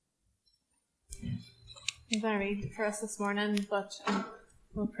I'm going to read for us this morning, but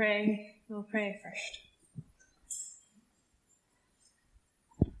we'll pray first.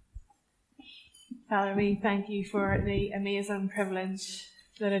 Father, we thank you for the amazing privilege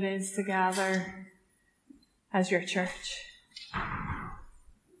that it is to gather as your church.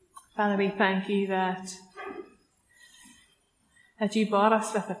 Father, we thank you that you bought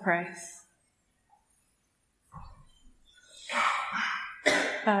us with a price.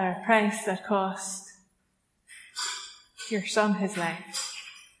 Father, a price that cost your Son his life.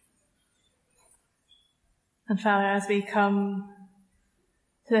 And Father, as we come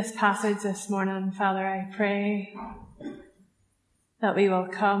to this passage this morning, Father, I pray that we will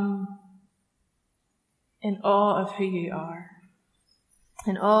come in awe of who you are,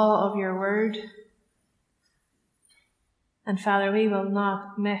 in awe of your word. And Father, we will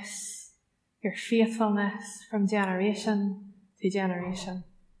not miss your faithfulness from generation to generation.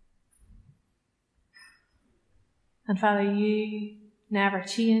 And Father, you never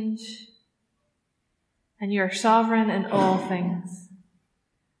change, and you are sovereign in all things.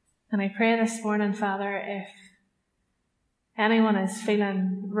 And I pray this morning, Father, if anyone is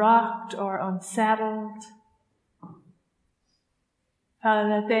feeling rocked or unsettled, Father,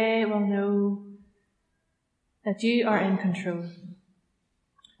 that they will know that you are in control,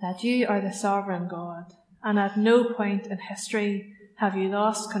 that you are the sovereign God, and at no point in history have you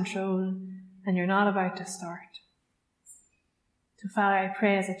lost control, and you're not about to start. So Father, I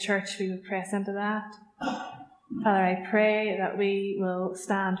pray as a church we would press into that. Father, I pray that we will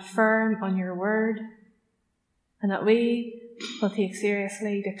stand firm on your word, and that we will take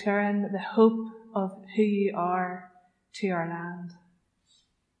seriously declaring the hope of who you are to our land.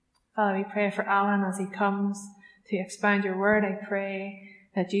 Father, we pray for Alan as he comes to expound your word. I pray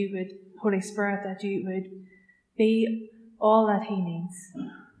that you would, Holy Spirit, that you would be all that he needs.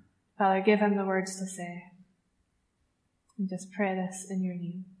 Father, give him the words to say. And just pray this in your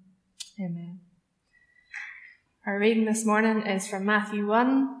name. Amen. Our reading this morning is from Matthew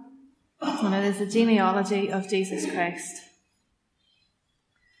 1, and it is the genealogy of Jesus Christ.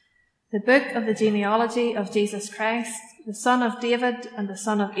 The book of the genealogy of Jesus Christ, the son of David and the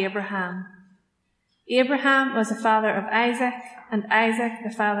son of Abraham. Abraham was the father of Isaac, and Isaac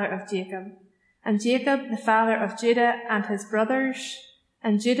the father of Jacob, and Jacob the father of Judah and his brothers,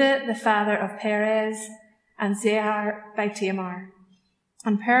 and Judah the father of Perez and Zerah by Tamar,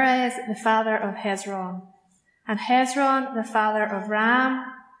 and Perez the father of Hezron, and Hezron the father of Ram,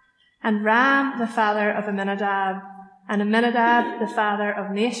 and Ram the father of Amminadab, and Amminadab the father of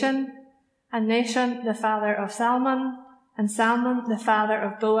Nahshon, and Nahshon the father of Salmon, and Salmon the father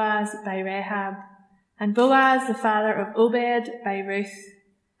of Boaz by Rahab, and Boaz the father of Obed by Ruth,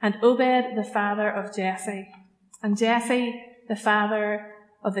 and Obed the father of Jesse, and Jesse the father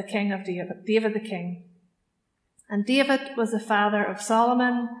of the king of David the king. And David was the father of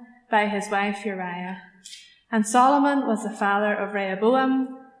Solomon by his wife Uriah. And Solomon was the father of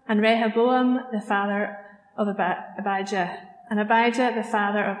Rehoboam, and Rehoboam the father of Abijah, and Abijah the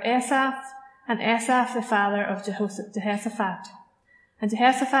father of Asaph, and Asaph the father of Jehoshaphat, and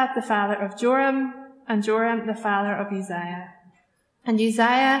Jehoshaphat the father of Joram, and Joram the father of Uzziah, and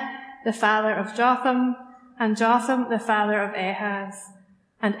Uzziah the father of Jotham, and Jotham the father of Ahaz,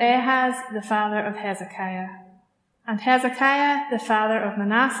 and Ahaz the father of Hezekiah, and Hezekiah the father of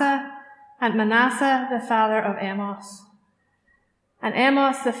Manasseh, and Manasseh the father of Amos, and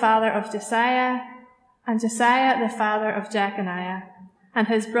Amos the father of Josiah, and Josiah the father of Jeconiah, and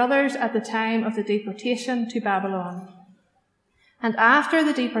his brothers at the time of the deportation to Babylon. And after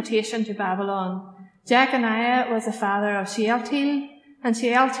the deportation to Babylon, Jeconiah was the father of Shealtiel, and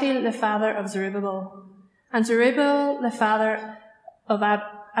Shealtiel the father of Zerubbabel, and Zerubbabel the father of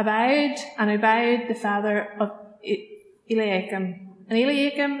Abiud, and Abiud the father of Eliakim, and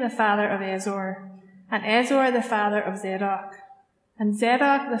Eliakim the father of Azor, and Azor the father of Zadok, and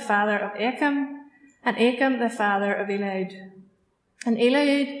Zadok the father of Achim, and Achim the father of Eliud, and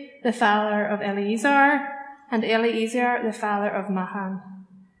Eliud the father of Eleazar, and Eleazar the father of Mahan,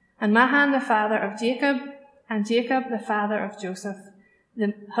 and Mahan the father of Jacob, and Jacob the father of Joseph,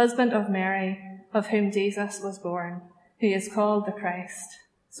 the husband of Mary, of whom Jesus was born, who is called the Christ.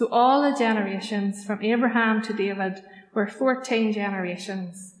 So all the generations from Abraham to David were 14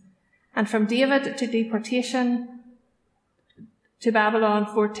 generations, and from David to deportation to Babylon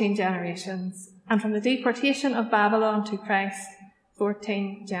 14 generations, and from the deportation of Babylon to Christ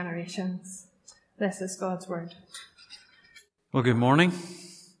 14 generations. This is God's word. Well, good morning.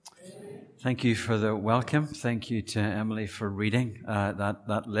 Thank you for the welcome. Thank you to Emily for reading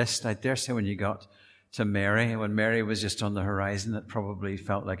that list. I dare say when you got to Mary. When Mary was just on the horizon, it probably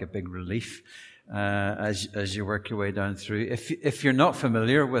felt like a big relief as you work your way down through. If you're not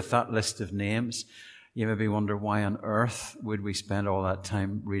familiar with that list of names, you maybe wonder why on earth would we spend all that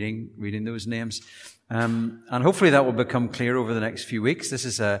time reading those names. And hopefully that will become clear over the next few weeks. This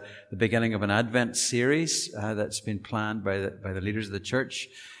is the beginning of an Advent series that's been planned by the leaders of the church.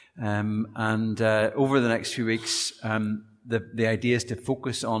 And over the next few weeks, the idea is to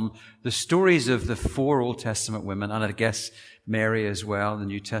focus on the stories of the 4 Old Testament women, and I guess Mary as well, the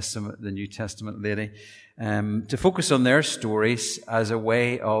New Testament lady, to focus on their stories as a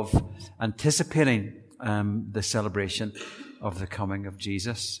way of anticipating the celebration of the coming of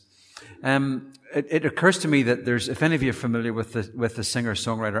Jesus. It occurs to me that if any of you are familiar with the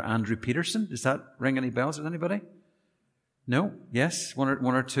singer-songwriter Andrew Peterson, does that ring any bells with anybody? No? Yes? One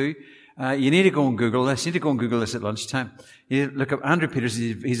or two? You need to go and Google this. You need to go and Google this at lunchtime. You need to look up Andrew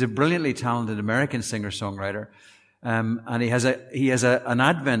Peterson. He's a brilliantly talented American singer-songwriter. And he has an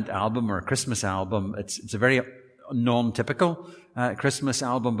Advent album or a Christmas album. It's a very non-typical Christmas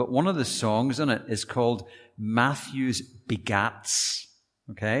album, but one of the songs on it is called Matthew's Begats.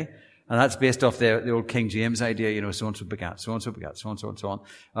 Okay? And that's based off the old King James idea, so-and-so begat, so-and-so begat, so-and-so and so on,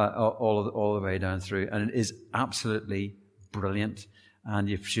 all the way down through. And it is absolutely brilliant. And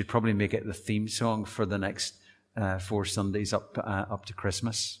you should probably make it the theme song for the next 4 Sundays up to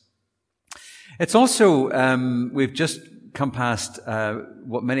Christmas. It's also, we've just come past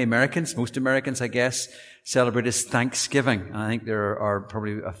what most Americans, I guess, celebrate as Thanksgiving. And I think there are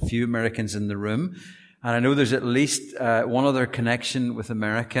probably a few Americans in the room. And I know there's at least one other connection with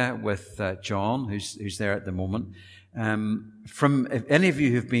America, with John, who's there at the moment. If any of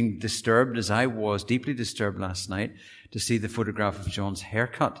you have been disturbed, as I was, deeply disturbed last night, to see the photograph of John's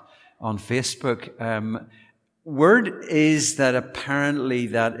haircut on Facebook, word is that apparently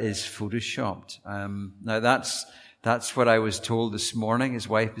that is photoshopped. Now that's what I was told this morning. His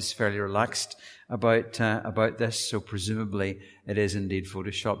wife is fairly relaxed about this, so presumably it is indeed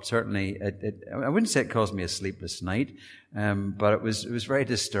photoshopped. Certainly, I wouldn't say it caused me a sleepless night, but it was very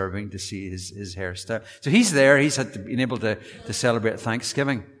disturbing to see his hairstyle. So he's there. He's been able to celebrate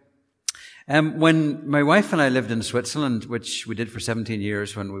Thanksgiving. When my wife and I lived in Switzerland, which we did for 17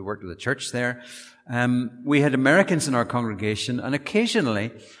 years when we worked with the church there, we had Americans in our congregation, and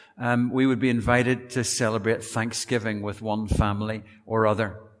occasionally we would be invited to celebrate Thanksgiving with one family or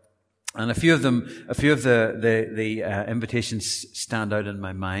other. And a few of the invitations stand out in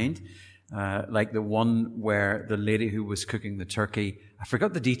my mind, like the one where the lady who was cooking the turkey, I've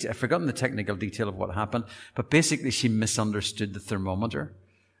forgotten the technical detail of what happened, but basically she misunderstood the thermometer,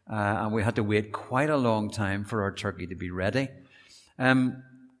 and we had to wait quite a long time for our turkey to be ready.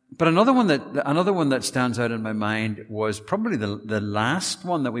 But another one that stands out in my mind was probably the last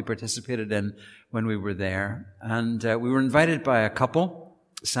one that we participated in when we were there, and we were invited by a couple.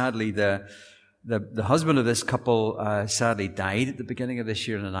 Sadly, the husband of this couple sadly died at the beginning of this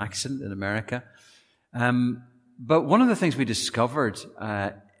year in an accident in America. But one of the things we discovered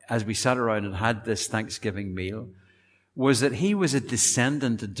as we sat around and had this Thanksgiving meal was that he was a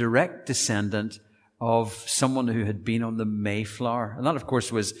direct descendant of someone who had been on the Mayflower. And that, of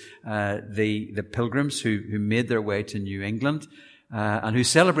course, was the Pilgrims who made their way to New England and who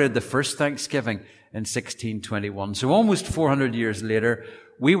celebrated the first Thanksgiving in 1621. So almost 400 years later,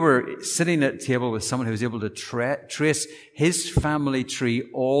 we were sitting at a table with someone who was able to trace his family tree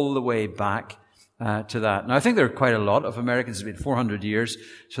all the way back to that. Now, I think there are quite a lot of Americans. It's been 400 years,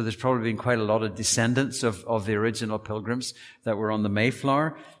 so there's probably been quite a lot of descendants of the original Pilgrims that were on the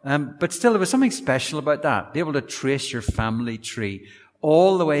Mayflower. But still, there was something special about that. Be able to trace your family tree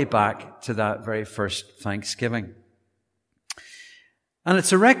all the way back to that very first Thanksgiving. And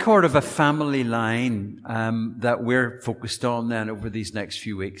it's a record of a family line that we're focused on then over these next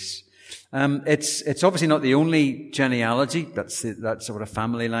few weeks. It's obviously not the only genealogy. That's what a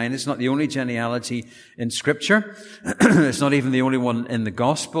family line is. It's not the only genealogy in Scripture. It's not even the only one in the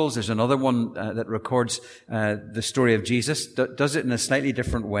Gospels. There's another one that records the story of Jesus. Does it in a slightly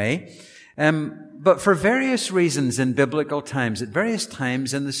different way. But for various reasons in biblical times, at various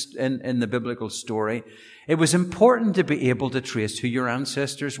times in the biblical story, it was important to be able to trace who your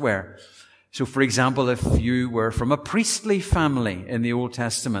ancestors were. So, for example, if you were from a priestly family in the Old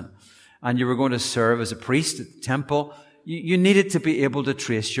Testament and you were going to serve as a priest at the temple, you needed to be able to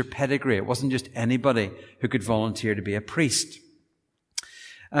trace your pedigree. It wasn't just anybody who could volunteer to be a priest.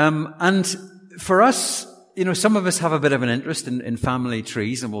 And for us, some of us have a bit of an interest in family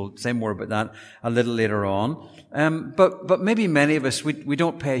trees, and we'll say more about that a little later on. But maybe many of us, we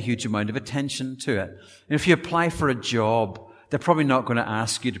don't pay a huge amount of attention to it. And if you apply for a job, They're probably not going to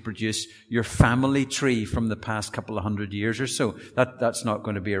ask you to produce your family tree from the past couple of 100 years or so. That's not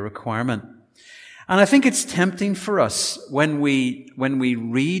going to be a requirement. And I think it's tempting for us when we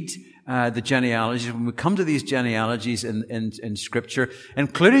read the genealogies, when we come to these genealogies in Scripture,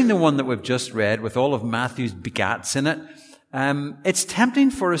 including the one that we've just read with all of Matthew's begats in it, it's tempting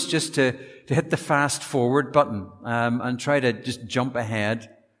for us just to hit the fast forward button and try to just jump ahead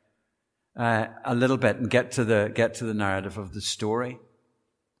a little bit and get to the narrative of the story.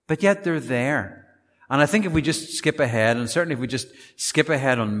 But yet they're there. And I think if we just skip ahead, and certainly if we just skip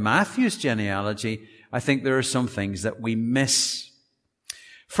ahead on Matthew's genealogy, I think there are some things that we miss.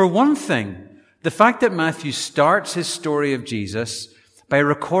 For one thing, the fact that Matthew starts his story of Jesus by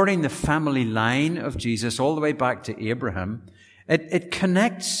recording the family line of Jesus all the way back to Abraham, it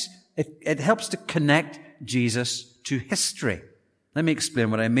helps to connect Jesus to history. Let me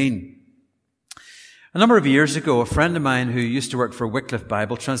explain what I mean. A number of years ago, a friend of mine who used to work for Wycliffe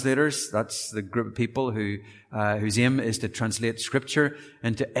Bible Translators, that's the group of people whose aim is to translate Scripture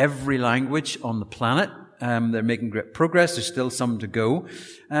into every language on the planet. They're making great progress. There's still some to go.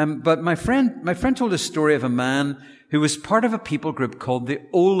 But my friend told a story of a man who was part of a people group called the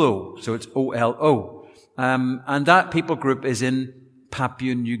OLO. So it's O-L-O. And that people group is in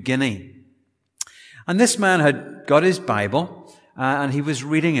Papua New Guinea. And this man had got his Bible, and he was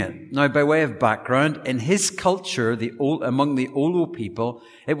reading it. Now, by way of background, in his culture, among the Olo people,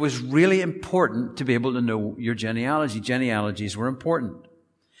 it was really important to be able to know your genealogy. Genealogies were important.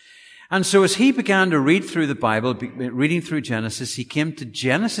 And so as he began to read through the Bible, reading through Genesis, he came to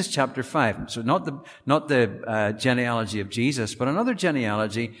Genesis chapter 5. So not the genealogy of Jesus, but another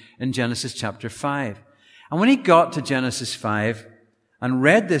genealogy in Genesis chapter 5. And when he got to Genesis 5 and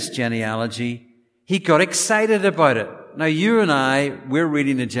read this genealogy, he got excited about it. Now, you and I, we're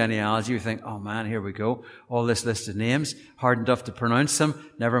reading the genealogy. We think, oh man, here we go. All this list of names, hard enough to pronounce them.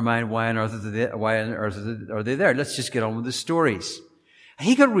 Never mind why on earth are they there? Let's just get on with the stories.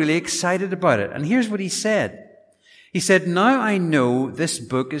 He got really excited about it. And here's what he said. He said, now I know this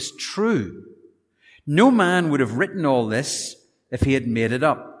book is true. No man would have written all this if he had made it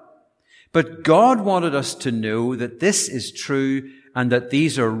up. But God wanted us to know that this is true and that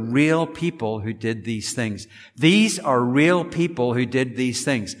these are real people who did these things. These are real people who did these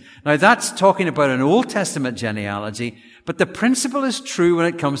things. Now that's talking about an Old Testament genealogy, but the principle is true when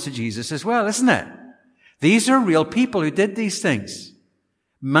it comes to Jesus as well, isn't it? These are real people who did these things.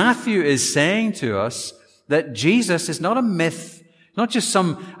 Matthew is saying to us that Jesus is not a myth, not just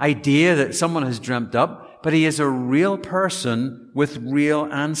some idea that someone has dreamt up, but he is a real person with real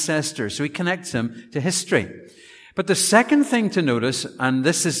ancestors. So he connects him to history. But the second thing to notice, and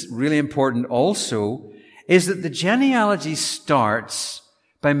this is really important also, is that the genealogy starts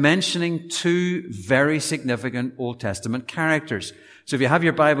by mentioning two very significant Old Testament characters. So if you have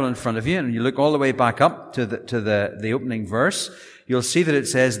your Bible in front of you and you look all the way back up to the opening verse, you'll see that it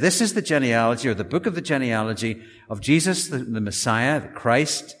says, this is the genealogy, or the book of the genealogy of Jesus, the Messiah, the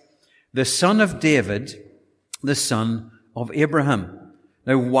Christ, the son of David, the son of Abraham.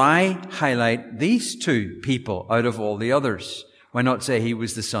 Now, why highlight these two people out of all the others? Why not say he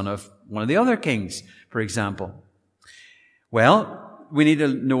was the son of one of the other kings, for example? Well, we need to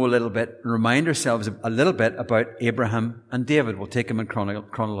know a little bit, remind ourselves a little bit about Abraham and David. We'll take them in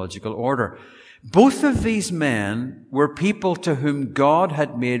chronological order. Both of these men were people to whom God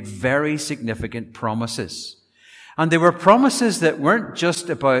had made very significant promises. And they were promises that weren't just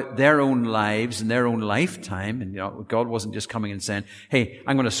about their own lives and their own lifetime. And, God wasn't just coming and saying, hey,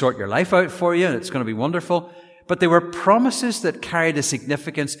 I'm going to sort your life out for you and it's going to be wonderful. But they were promises that carried a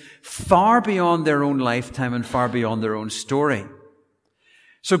significance far beyond their own lifetime and far beyond their own story.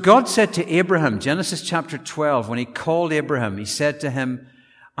 So God said to Abraham, Genesis chapter 12, when he called Abraham, he said to him,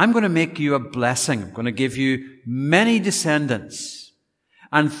 I'm going to make you a blessing. I'm going to give you many descendants.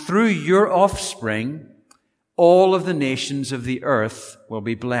 And through your offspring, all of the nations of the earth will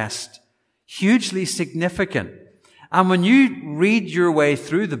be blessed. Hugely significant. And when you read your way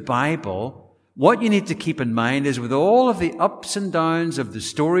through the Bible, what you need to keep in mind is with all of the ups and downs of the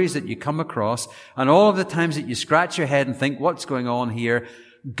stories that you come across and all of the times that you scratch your head and think, what's going on here?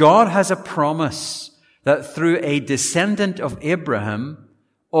 God has a promise that through a descendant of Abraham,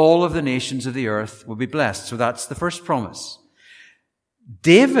 all of the nations of the earth will be blessed. So that's the first promise.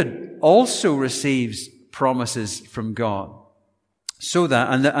 David also receives promises from God. So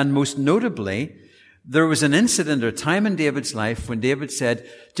that, and most notably, there was an incident or time in David's life when David said,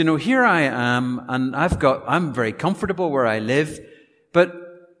 here I am, and I'm very comfortable where I live, but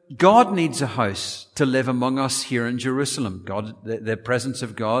God needs a house to live among us here in Jerusalem. The presence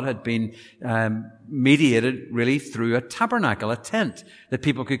of God had been mediated really through a tabernacle, a tent that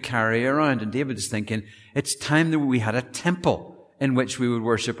people could carry around. And David is thinking, it's time that we had a temple in which we would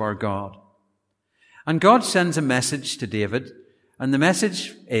worship our God. And God sends a message to David, and the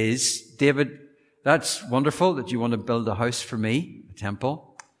message is, David, that's wonderful that you want to build a house for me, a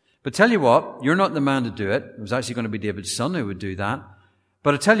temple. But tell you what, you're not the man to do it. It was actually going to be David's son who would do that.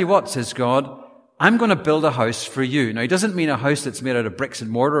 But I tell you what, says God, I'm going to build a house for you. Now, he doesn't mean a house that's made out of bricks and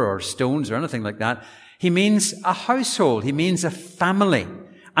mortar or stones or anything like that. He means a household. He means a family.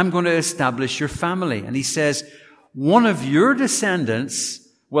 I'm going to establish your family. And he says, one of your descendants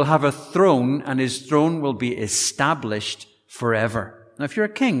will have a throne, and his throne will be established forever. Now, if you're a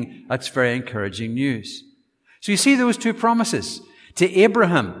king, that's very encouraging news. So you see those two promises. To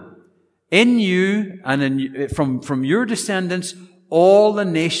Abraham, in you and from your descendants, all the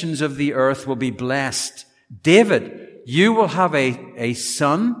nations of the earth will be blessed. David, you will have a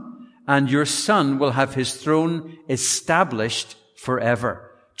son, and your son will have his throne established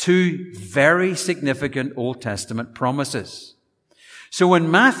forever. Two very significant Old Testament promises. So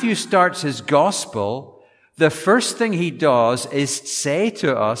when Matthew starts his gospel, the first thing he does is say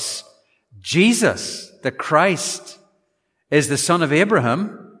to us, Jesus, the Christ, is the son of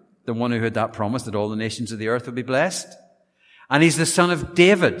Abraham, the one who had that promise that all the nations of the earth would be blessed. And he's the son of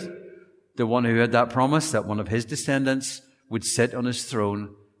David, the one who had that promise that one of his descendants would sit on his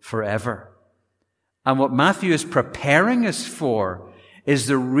throne forever. And what Matthew is preparing us for is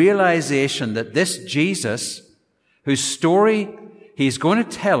the realization that this Jesus, whose story he's going to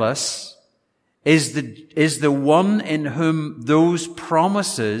tell us, is the one in whom those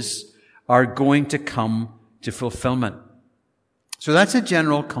promises are going to come to fulfillment. So that's a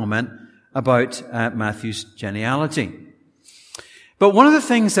general comment about Matthew's genealogy. But one of the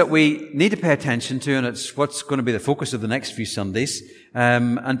things that we need to pay attention to, and it's what's going to be the focus of the next few Sundays,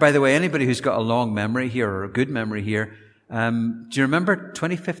 and by the way, anybody who's got a long memory here or a good memory here, do you remember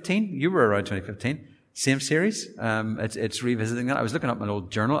 2015? You were around 2015. Same series. It's revisiting that. I was looking up an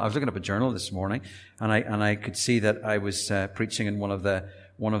old journal. I was looking up a journal this morning, and I could see that I was preaching in one of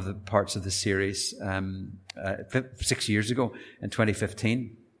the parts of the series 6 years ago in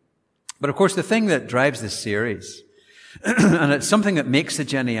 2015. But of course, the thing that drives this series, and it's something that makes the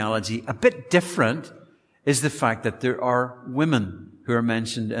genealogy a bit different, is the fact that there are women who are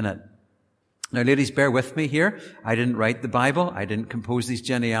mentioned in it. Now, ladies, bear with me here. I didn't write the Bible. I didn't compose these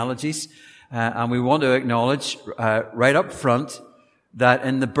genealogies. And we want to acknowledge right up front that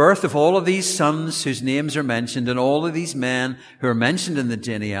in the birth of all of these sons whose names are mentioned and all of these men who are mentioned in the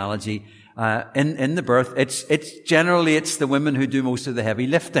genealogy, in the birth, it's generally the women who do most of the heavy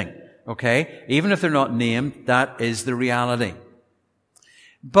lifting. Okay? Even if they're not named, that is the reality.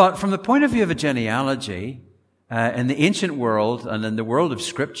 But from the point of view of a genealogy, in the ancient world and in the world of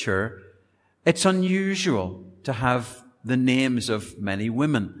Scripture, it's unusual to have the names of many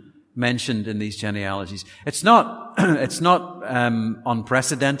women mentioned in these genealogies. It's not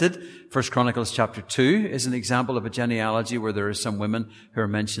unprecedented. 1 Chronicles chapter 2 is an example of a genealogy where there are some women who are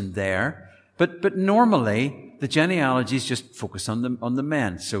mentioned there. But normally, the genealogies just focus on the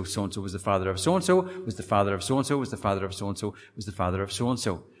men. So and so was the father of so and so, was the father of so and so, was the father of so and so, was the father of so and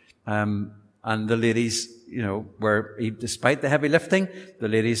so. And the ladies, despite the heavy lifting, the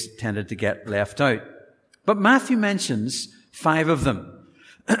ladies tended to get left out. But Matthew mentions 5 of them.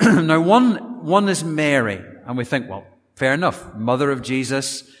 Now, one is Mary, and we think, well, fair enough, mother of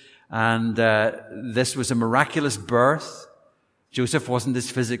Jesus, and this was a miraculous birth. Joseph wasn't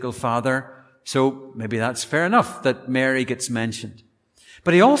his physical father. So maybe that's fair enough that Mary gets mentioned.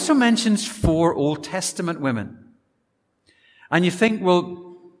 But he also mentions 4 Old Testament women. And you think,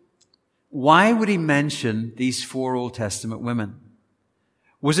 well, why would he mention these 4 Old Testament women?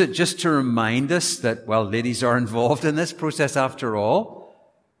 Was it just to remind us that, well, ladies are involved in this process after all?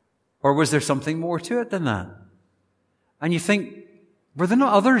 Or was there something more to it than that? And you think, were there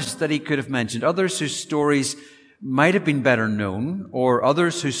not others that he could have mentioned? Others whose stories might have been better known, or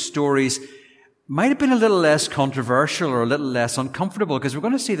others whose stories might have been a little less controversial or a little less uncomfortable, because we're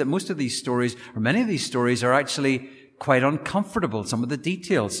going to see that most of these stories, or many of these stories, are actually quite uncomfortable. Some of the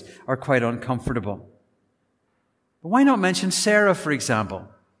details are quite uncomfortable. But why not mention Sarah, for example?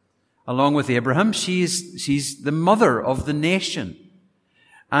 Along with Abraham, she's the mother of the nation.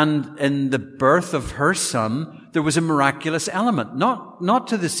 And in the birth of her son, there was a miraculous element. Not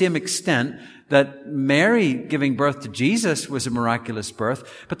to the same extent that Mary giving birth to Jesus was a miraculous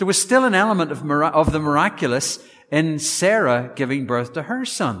birth, but there was still an element of the miraculous in Sarah giving birth to her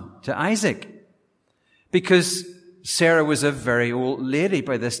son, to Isaac. Because Sarah was a very old lady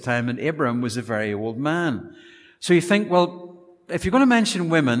by this time, and Abraham was a very old man. So you think, well, if you're going to mention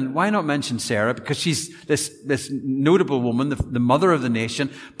women, why not mention Sarah? Because she's this notable woman, the mother of the nation,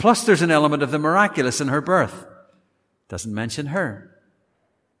 plus there's an element of the miraculous in her birth. Doesn't mention her.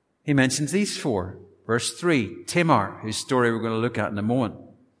 He mentions these four. Verse 3, Tamar, whose story we're going to look at in a moment.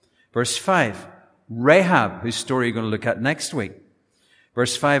 Verse 5, Rahab, whose story you're going to look at next week.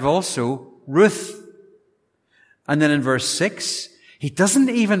 Verse 5 also, Ruth. And then in verse 6, he doesn't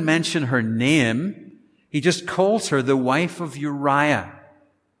even mention her name. He just calls her the wife of Uriah.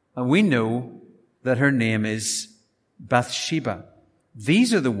 And we know that her name is Bathsheba.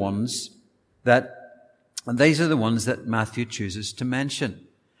 These are the ones that Matthew chooses to mention.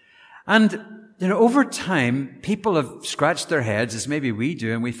 And, over time, people have scratched their heads, as maybe we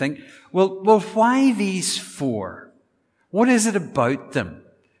do, and we think, well, why these four? What is it about them?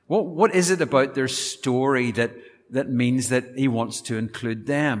 What is it about their story that means that he wants to include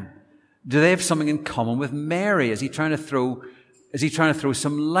them? Do they have something in common with Mary? Is he trying to throw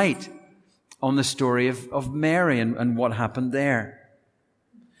some light on the story of Mary and what happened there?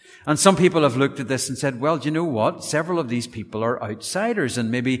 And some people have looked at this and said, well, do you know what? Several of these people are outsiders, and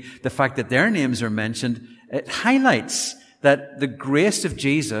maybe the fact that their names are mentioned, it highlights that the grace of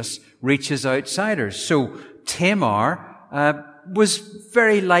Jesus reaches outsiders. So Tamar was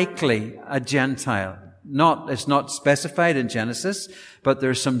very likely a Gentile. It's not specified in Genesis, but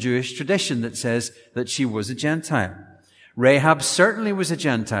there's some Jewish tradition that says that she was a Gentile. Rahab certainly was a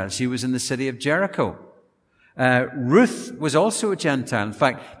Gentile. She was in the city of Jericho. Ruth was also a Gentile. In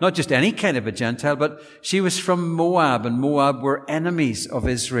fact, not just any kind of a Gentile, but she was from Moab, and Moab were enemies of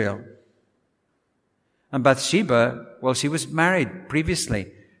Israel. And Bathsheba, well, she was married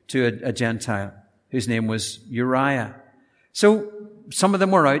previously to a Gentile whose name was Uriah. So some of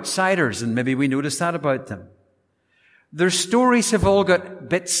them were outsiders, and maybe we notice that about them. Their stories have all got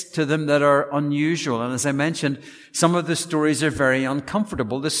bits to them that are unusual. And as I mentioned, some of the stories are very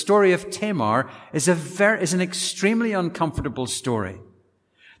uncomfortable. The story of Tamar is an extremely uncomfortable story.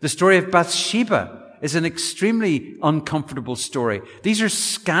 The story of Bathsheba is an extremely uncomfortable story. These are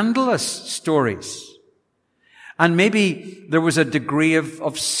scandalous stories. And maybe there was a degree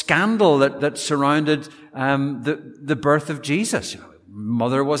of scandal that surrounded the birth of Jesus.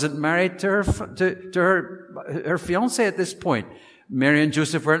 Mother wasn't married to her fiancé at this point. Mary and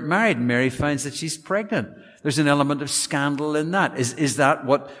Joseph weren't married. Mary finds that she's pregnant. There's an element of scandal in that. Is that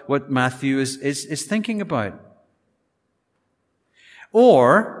what Matthew is thinking about?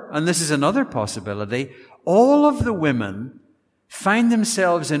 Or, and this is another possibility, all of the women find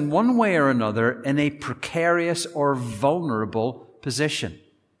themselves in one way or another in a precarious or vulnerable position.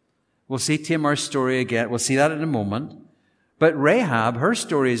 We'll see Tamar's story again. We'll see that in a moment. But Rahab, her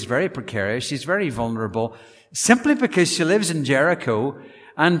story is very precarious. She's very vulnerable simply because she lives in Jericho,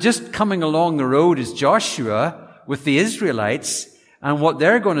 and just coming along the road is Joshua with the Israelites. And what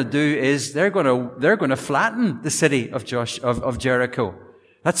they're going to do is they're going to flatten the city of Jericho.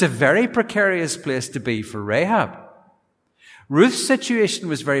 That's a very precarious place to be for Rahab. Ruth's situation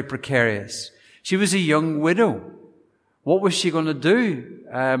was very precarious. She was a young widow. What was she going to do?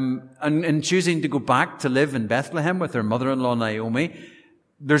 And in choosing to go back to live in Bethlehem with her mother-in-law Naomi,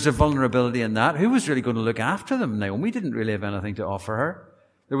 there's a vulnerability in that. Who was really going to look after them? Naomi didn't really have anything to offer her.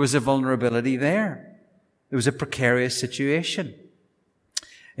 There was a vulnerability there. It was a precarious situation.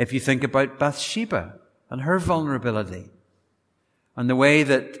 If you think about Bathsheba and her vulnerability and the way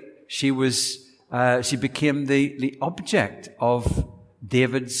that she became the object of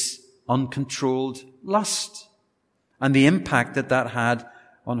David's uncontrolled lust, and the impact that had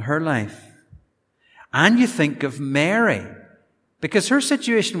on her life. And you think of Mary, because her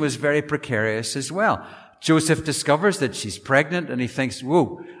situation was very precarious as well. Joseph discovers that she's pregnant, and he thinks,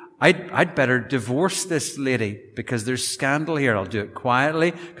 whoa, I'd better divorce this lady because there's scandal here. I'll do it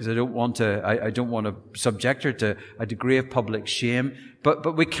quietly because I don't want to subject her to a degree of public shame.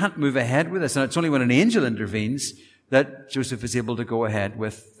 But we can't move ahead with this. And it's only when an angel intervenes that Joseph is able to go ahead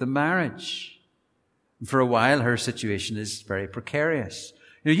with the marriage. For a while, her situation is very precarious.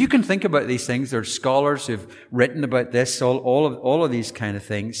 You can think about these things. There are scholars who've written about this, all of these kind of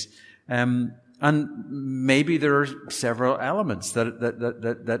things. And maybe there are several elements that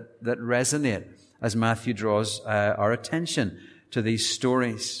resonate as Matthew draws our attention to these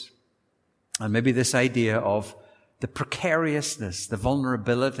stories. And maybe this idea of the precariousness, the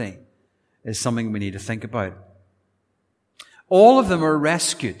vulnerability, is something we need to think about. All of them are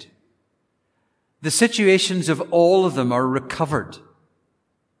rescued. The situations of all of them are recovered.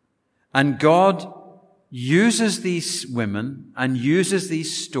 And God uses these women and uses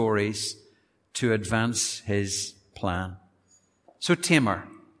these stories to advance His plan. So Tamar.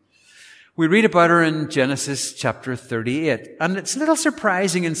 We read about her in Genesis chapter 38. And it's a little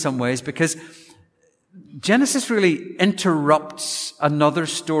surprising in some ways because Genesis really interrupts another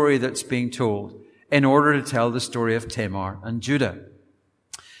story that's being told in order to tell the story of Tamar and Judah.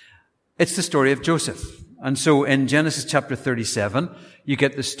 It's the story of Joseph. And so in Genesis chapter 37, you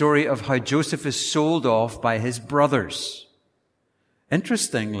get the story of how Joseph is sold off by his brothers.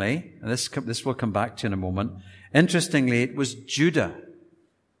 Interestingly, and this we'll come back to in a moment, interestingly, it was Judah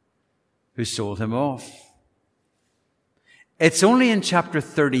who sold him off. It's only in chapter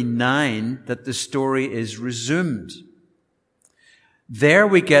 39 that the story is resumed. There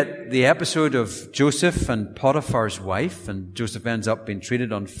we get the episode of Joseph and Potiphar's wife, and Joseph ends up being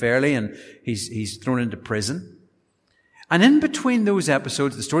treated unfairly and he's thrown into prison. And in between those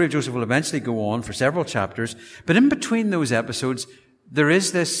episodes, the story of Joseph will eventually go on for several chapters, but in between those episodes, there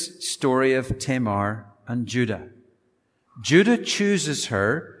is this story of Tamar and Judah. Judah chooses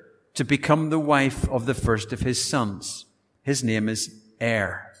her to become the wife of the first of his sons. His name is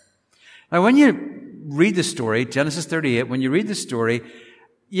Er. Now, when you read the story, Genesis 38, when you read the story,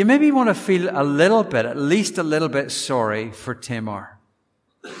 you maybe want to feel a little bit, at least a little bit sorry for Tamar.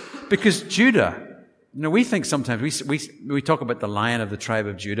 Because Judah, we think sometimes, we talk about the Lion of the tribe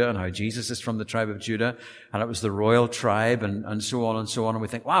of Judah and how Jesus is from the tribe of Judah, and it was the royal tribe and so on and so on, and we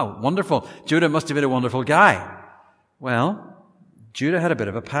think, wow, wonderful. Judah must have been a wonderful guy. Well, Judah had a bit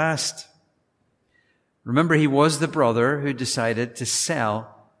of a past. Remember, he was the brother who decided to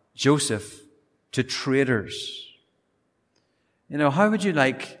sell Joseph to traders. How would you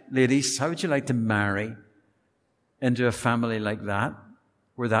like, ladies, how would you like to marry into a family like that,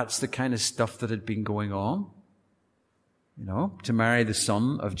 where that's the kind of stuff that had been going on? To marry the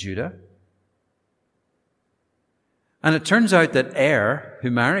son of Judah. And it turns out that Er,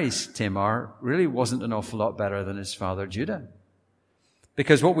 who marries Tamar, really wasn't an awful lot better than his father Judah.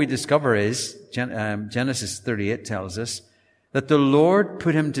 Because what we discover is, Genesis 38 tells us, that the Lord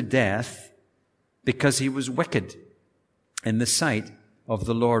put him to death because he was wicked in the sight of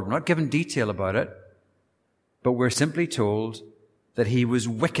the Lord. We're not given detail about it, but we're simply told that he was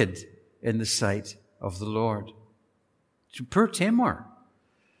wicked in the sight of the Lord. Poor Tamar.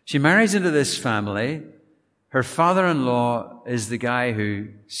 She marries into this family. Her father-in-law is the guy who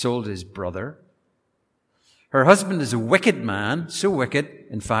sold his brother. Her husband is a wicked man, so wicked,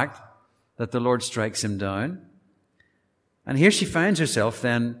 in fact, that the Lord strikes him down. And here she finds herself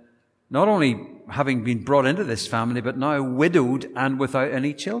then not only having been brought into this family, but now widowed and without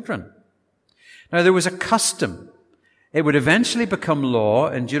any children. Now, there was a custom. It would eventually become law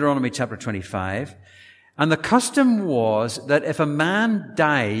in Deuteronomy chapter 25. And the custom was that if a man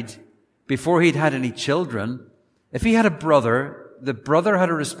died before he'd had any children, if he had a brother, the brother had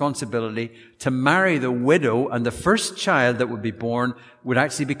a responsibility to marry the widow, and the first child that would be born would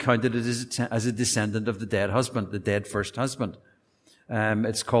actually be counted as a descendant of the dead husband, the dead first husband.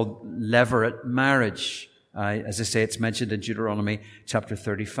 It's called levirate marriage. As I say, it's mentioned in Deuteronomy chapter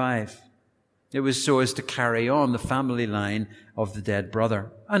 35. It was so as to carry on the family line of the dead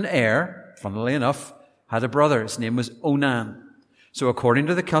brother. And Er, funnily enough, had a brother. His name was Onan. So according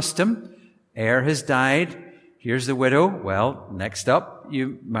to the custom, Er has died. Here's the widow. Well, next up, you're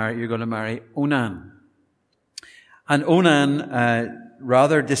going to marry Onan. And Onan,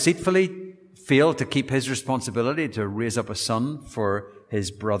 rather deceitfully, failed to keep his responsibility to raise up a son for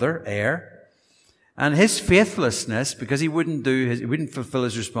his brother, Er. And his faithlessness, because he wouldn't fulfill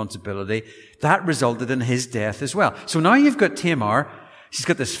his responsibility, that resulted in his death as well. So now you've got Tamar. She's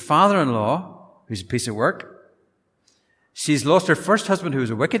got this father-in-law who's a piece of work. She's lost her first husband, who was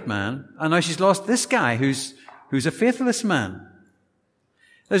a wicked man, and now she's lost this guy who's a faithless man.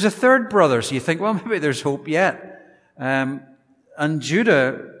 There's a third brother, so you think, well, maybe there's hope yet. And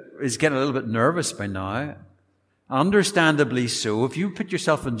Judah is getting a little bit nervous by now. Understandably so. If you put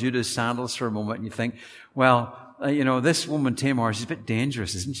yourself in Judah's sandals for a moment and you think, well, this woman Tamar, she's a bit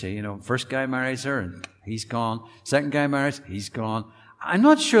dangerous, isn't she? First guy marries her and he's gone. Second guy marries, he's gone. I'm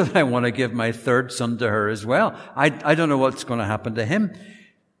not sure that I want to give my third son to her as well. I don't know what's going to happen to him.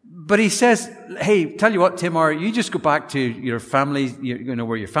 But he says, hey, tell you what, Tamar, you just go back to your family,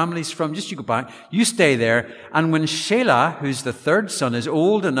 where your family's from. Just you go back. You stay there. And when Shelah, who's the third son, is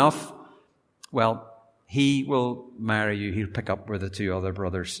old enough, well, he will marry you. He'll pick up where the two other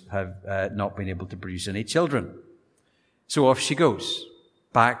brothers have not been able to produce any children. So off she goes,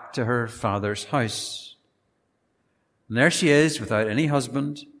 back to her father's house. And there she is, without any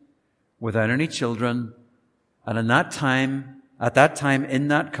husband, without any children. And at that time, in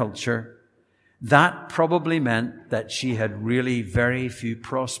that culture, that probably meant that she had really very few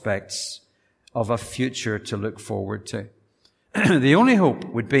prospects of a future to look forward to. The only hope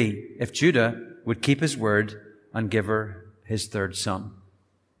would be if Judah would keep his word and give her his third son.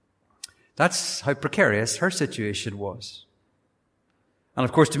 That's how precarious her situation was. And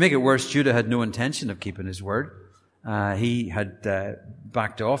of course, to make it worse, Judah had no intention of keeping his word. He had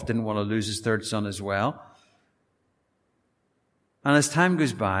backed off, didn't want to lose his third son as well. And as time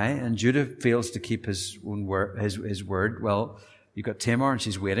goes by, and Judah fails to keep his word, well, you've got Tamar, and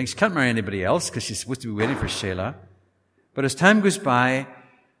she's waiting. She can't marry anybody else because she's supposed to be waiting for Shelah. But as time goes by,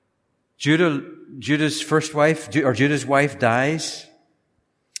 Judah's wife dies.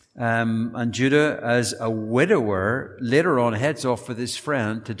 And Judah, as a widower, later on heads off with his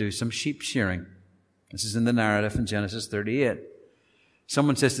friend to do some sheep shearing. This is in the narrative in Genesis 38.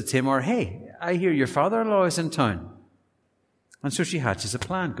 Someone says to Tamar, "Hey, I hear your father-in-law is in town." And so she hatches a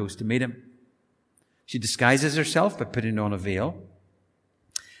plan, goes to meet him. She disguises herself by putting on a veil.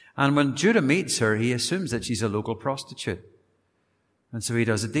 And when Judah meets her, he assumes that she's a local prostitute. And so he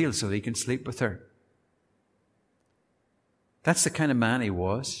does a deal so he can sleep with her. That's the kind of man he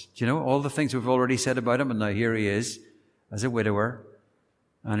was. Do you know, all the things we've already said about him, and now here he is as a widower,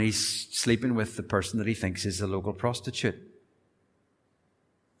 and he's sleeping with the person that he thinks is a local prostitute.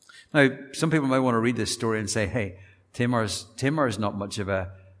 Now, some people might want to read this story and say, "Hey, Tamar is not much of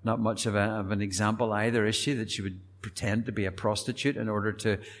an example either, is she? That she would pretend to be a prostitute in order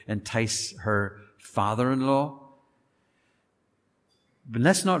to entice her father-in-law." But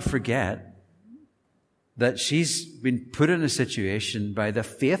let's not forget that she's been put in a situation by the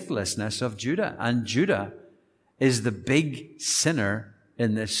faithlessness of Judah. And Judah is the big sinner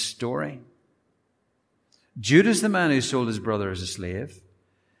in this story. Judah's the man who sold his brother as a slave.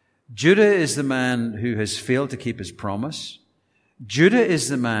 Judah is the man who has failed to keep his promise. Judah is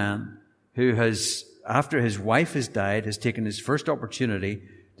the man who has, after his wife has died, has taken his first opportunity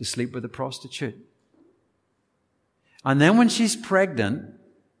to sleep with a prostitute. And then when she's pregnant,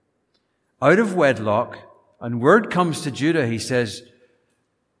 out of wedlock, and word comes to Judah, he says,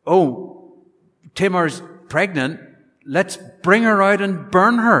 "Oh, Tamar's pregnant. Let's bring her out and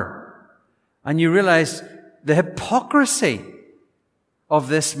burn her." And you realize the hypocrisy of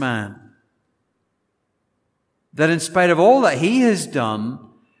this man. That in spite of all that he has done,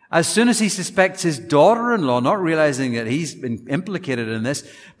 as soon as he suspects his daughter-in-law, not realizing that he's been implicated in this,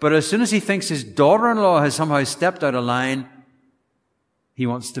 but as soon as he thinks his daughter-in-law has somehow stepped out of line, he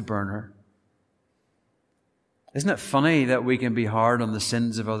wants to burn her. Isn't it funny that we can be hard on the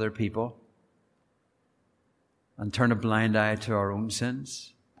sins of other people and turn a blind eye to our own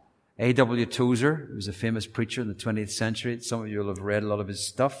sins? A.W. Tozer, who was a famous preacher in the 20th century, some of you will have read a lot of his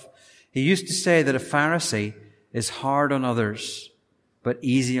stuff. He used to say that a Pharisee is hard on others, but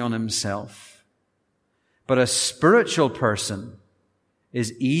easy on himself. But a spiritual person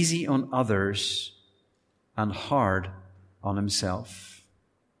is easy on others and hard on himself.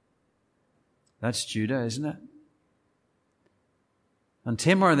 That's Judah, isn't it? And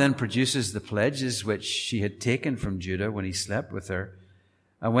Tamar then produces the pledges which she had taken from Judah when he slept with her.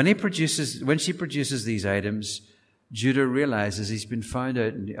 And when she produces these items, Judah realizes he's been found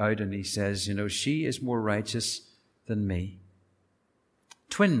out, and he says, "You know, she is more righteous than me."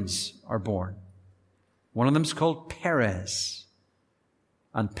 Twins are born. One of them's called Perez.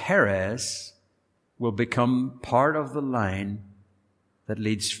 And Perez will become part of the line that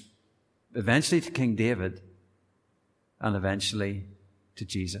leads eventually to King David and eventually to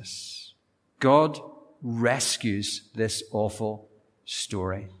Jesus. God rescues this awful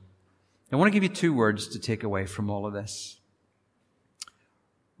story. I want to give you two words to take away from all of this.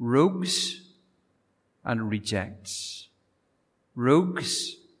 Rogues and rejects.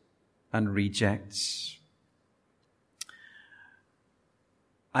 Rogues and rejects.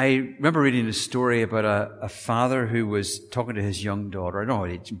 I remember reading a story about a father who was talking to his young daughter. I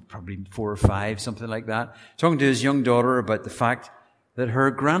don't know, probably 4 or 5, something like that. Talking to his young daughter about the fact that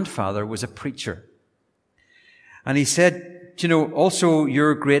her grandfather was a preacher. And he said, "You know, also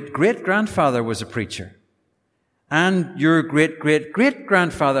your great-great-grandfather was a preacher. And your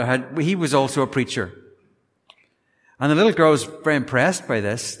great-great-great-grandfather he was also a preacher." And the little girl was very impressed by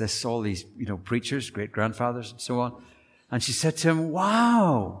this, all these, preachers, great-grandfathers and so on. And she said to him,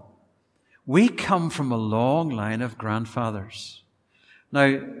 "Wow, we come from a long line of grandfathers."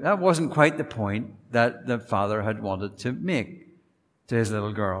 Now, that wasn't quite the point that the father had wanted to make to his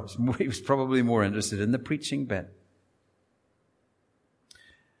little girl. He was probably more interested in the preaching bit.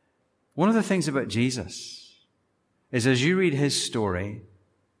 One of the things about Jesus is as you read his story,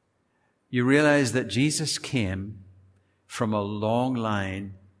 you realize that Jesus came from a long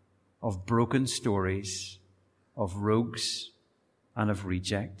line of broken stories, of rogues and of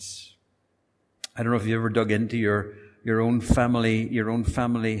rejects. I don't know if you ever dug into your own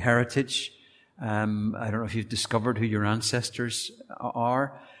family heritage. I don't know if you've discovered who your ancestors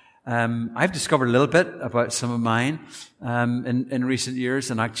are. I've discovered a little bit about some of mine in recent years,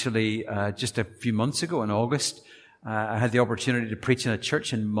 and actually just a few months ago in August, I had the opportunity to preach in a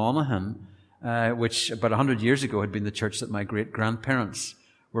church in Monaghan, which about 100 years ago had been the church that my great-grandparents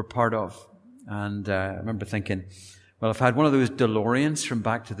were part of. And I remember thinking, well, if I had one of those DeLoreans from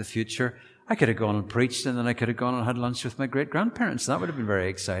Back to the Future, I could have gone and preached, and then I could have gone and had lunch with my great-grandparents. That would have been very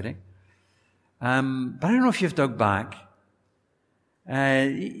exciting. But I don't know if you've dug back.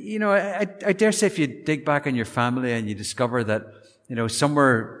 I dare say if you dig back in your family and you discover that,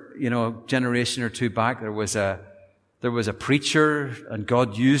 somewhere, a generation or two back, there was a preacher and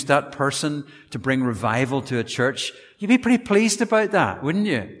God used that person to bring revival to a church, you'd be pretty pleased about that, wouldn't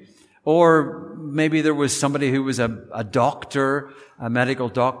you? Or maybe there was somebody who was a doctor, a medical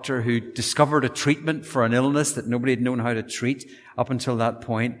doctor, who discovered a treatment for an illness that nobody had known how to treat up until that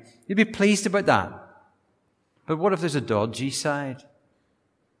point. You'd be pleased about that. But what if there's a dodgy side?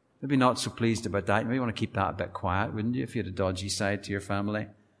 Maybe not so pleased about that. You may want to keep that a bit quiet, wouldn't you, if you had a dodgy side to your family?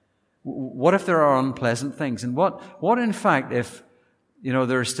 What if there are unpleasant things? And what in fact if,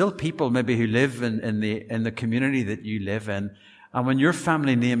 there are still people maybe who live in the community that you live in, and when your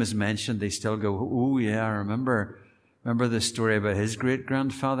family name is mentioned, they still go, oh yeah, I remember the story about his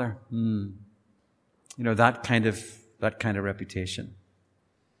great-grandfather. That kind of reputation.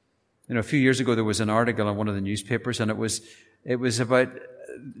 A few years ago there was an article on one of the newspapers, and it was about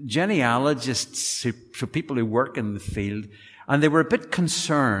genealogists, so people who work in the field, and they were a bit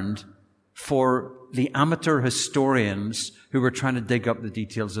concerned for the amateur historians who were trying to dig up the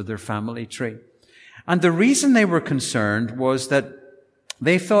details of their family tree. And the reason they were concerned was that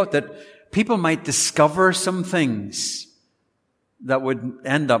they thought that people might discover some things that would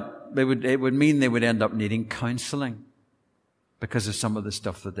it would mean they would end up needing counseling because of some of the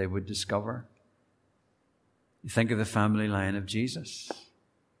stuff that they would discover. You think of the family line of Jesus.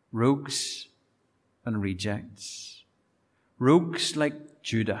 Rogues and rejects. Rogues like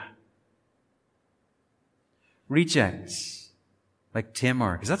Judah. Rejects like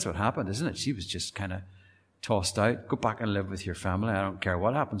Tamar, because that's what happened, isn't it? She was just kind of tossed out. Go back and live with your family. I don't care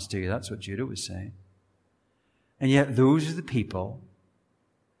what happens to you. That's what Judah was saying. And yet those are the people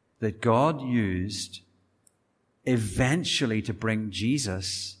that God used eventually to bring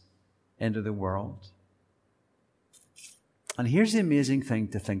Jesus into the world. And here's the amazing thing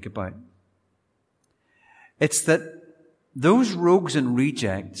to think about. It's that those rogues and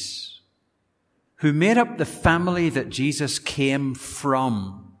rejects who made up the family that Jesus came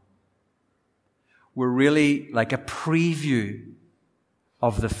from were really like a preview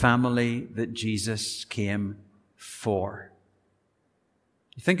of the family that Jesus came for.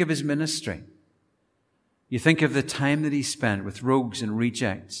 You think of his ministry. You think of the time that he spent with rogues and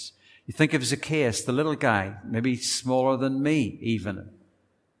rejects. You think of Zacchaeus, the little guy, maybe smaller than me even.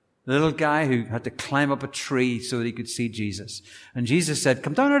 The little guy who had to climb up a tree so that he could see Jesus. And Jesus said,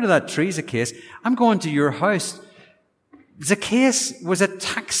 come down out of that tree, Zacchaeus. I'm going to your house. Zacchaeus was a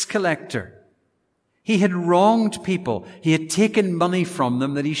tax collector. He had wronged people. He had taken money from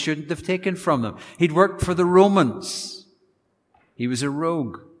them that he shouldn't have taken from them. He'd worked for the Romans. He was a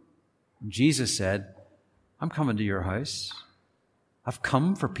rogue. And Jesus said, I'm coming to your house. I've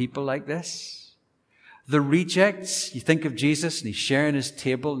come for people like this. The rejects, you think of Jesus and he's sharing his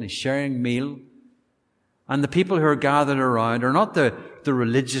table and he's sharing meal. And the people who are gathered around are not the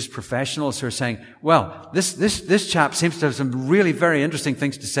religious professionals who are saying, well, this chap seems to have some really very interesting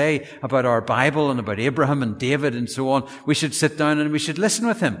things to say about our Bible and about Abraham and David and so on. We should sit down and we should listen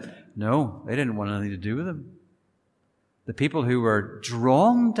with him. No, they didn't want anything to do with him. The people who were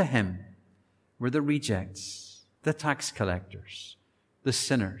drawn to him were the rejects, the tax collectors, the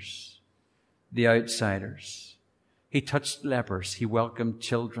sinners, the outsiders. He touched lepers. He welcomed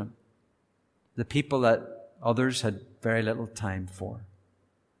children. The people that others had very little time for.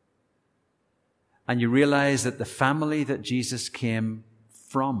 And you realize that the family that Jesus came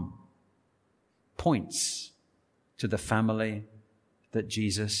from points to the family that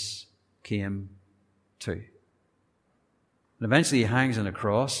Jesus came to. And eventually he hangs on a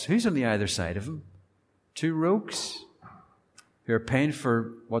cross. Who's on the other side of him? Two rogues who are paying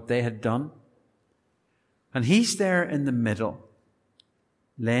for what they had done. And he's there in the middle,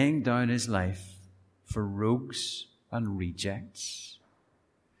 laying down his life for rogues and rejects.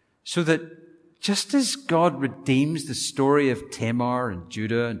 So that just as God redeems the story of Tamar and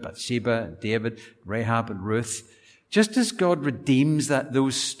Judah and Bathsheba and David, Rahab and Ruth, just as God redeems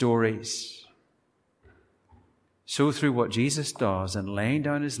those stories, so through what Jesus does in laying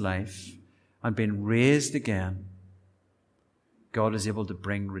down his life and being raised again, God is able to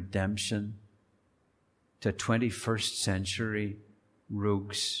bring redemption to 21st century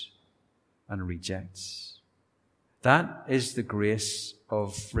rogues and rejects. That is the grace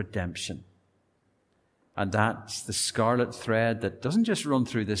of redemption. And that's the scarlet thread that doesn't just run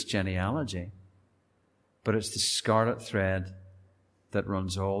through this genealogy, but it's the scarlet thread that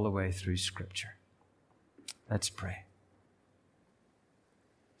runs all the way through Scripture. Let's pray.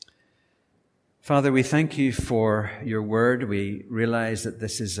 Father, we thank you for your word. We realize that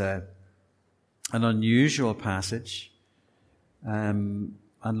this is an unusual passage. And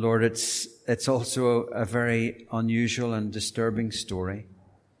Lord, it's also a very unusual and disturbing story.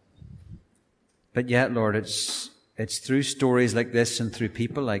 But yet, Lord, it's through stories like this and through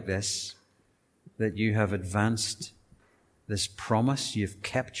people like this that you have advanced this promise. You've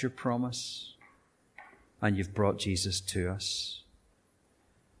kept your promise, and you've brought Jesus to us.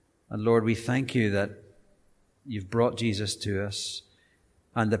 And Lord, we thank you that you've brought Jesus to us,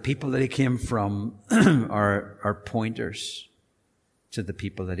 and the people that he came from are pointers to the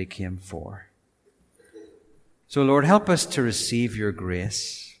people that he came for. So Lord, help us to receive your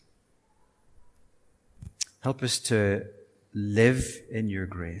grace. Help us to live in your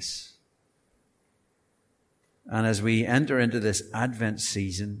grace. And as we enter into this Advent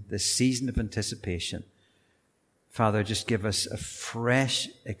season, this season of anticipation, Father, just give us a fresh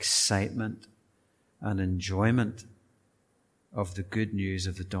excitement and enjoyment of the good news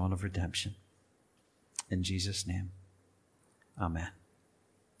of the dawn of redemption. In Jesus' name, amen.